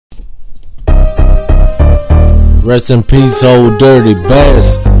Rest in peace, old dirty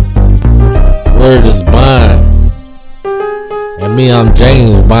bastard. Word is bond. And me, I'm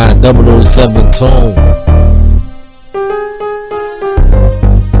James, buying 007 tune.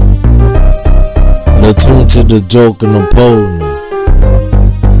 Litunechi the joke of Napoleon.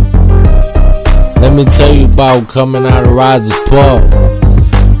 Let me tell you about coming out of Rogers Park.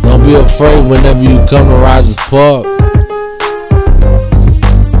 Don't be afraid whenever you come to Rogers Park.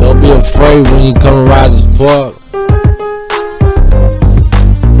 Don't be afraid when you come to Rogers Park.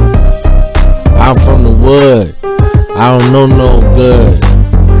 I'm from the wood. I don't know no good.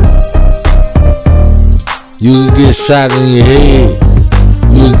 You can get shot in your head.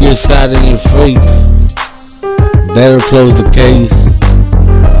 You can get shot in your face. That'll close the case.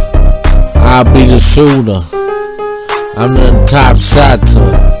 I'll be the shooter. I'm the top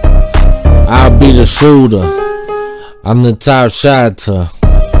shotter. I'll be the shooter. I'm the top shotter.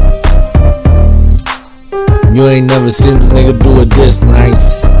 You ain't never seen a nigga do it this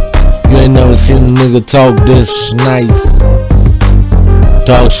nice. You ain't never seen a nigga talk this nice.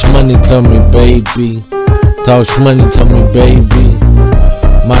 Talk shmoney to me, baby. Talk shmoney to me, baby.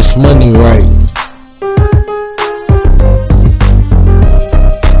 My shmoney right.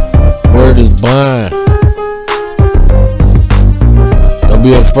 Word is bond. Don't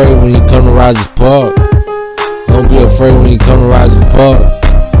be afraid when you come to Rogers Park. Don't be afraid when you come to Rogers Park.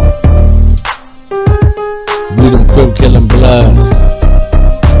 We them crip killing blood.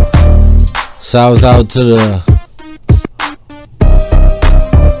 Shouts out to the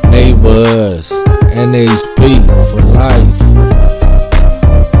neighbors. NHP for life.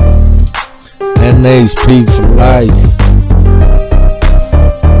 NHP for life.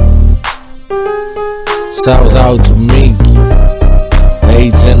 Shouts out to me,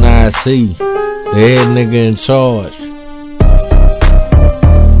 the HNIC, the head nigga in charge.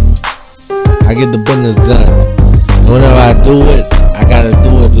 I get the business done. And whenever I do it, I gotta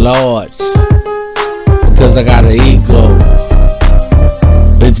do it large. Because I got an ego.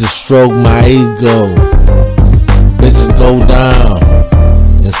 Bitches stroke my ego. Bitches go down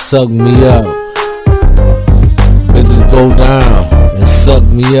and suck me up. Bitches go down and suck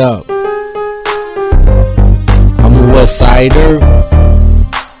me up. I'm a West Sider.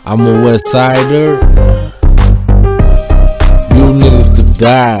 I'm a West Sider. You niggas could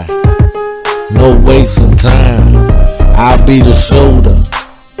die. No wasting time. I'll be the shoulder.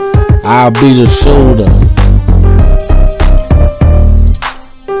 I'll be the shoulder.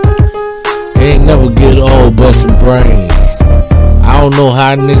 Ain't never get old bustin' brains. I don't know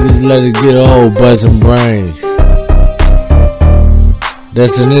how niggas let it get old bustin' brains.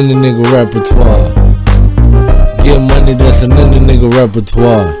 That's an any nigga repertoire. Get money, that's an any nigga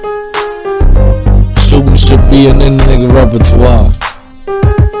repertoire. Shooting should be an any nigga repertoire.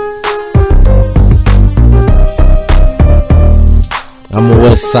 I'm a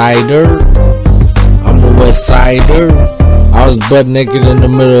West Sider. I'm a West Sider. I was butt naked in the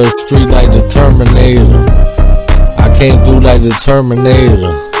middle of the street like the Terminator. I came through like the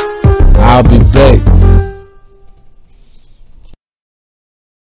Terminator. I'll be back.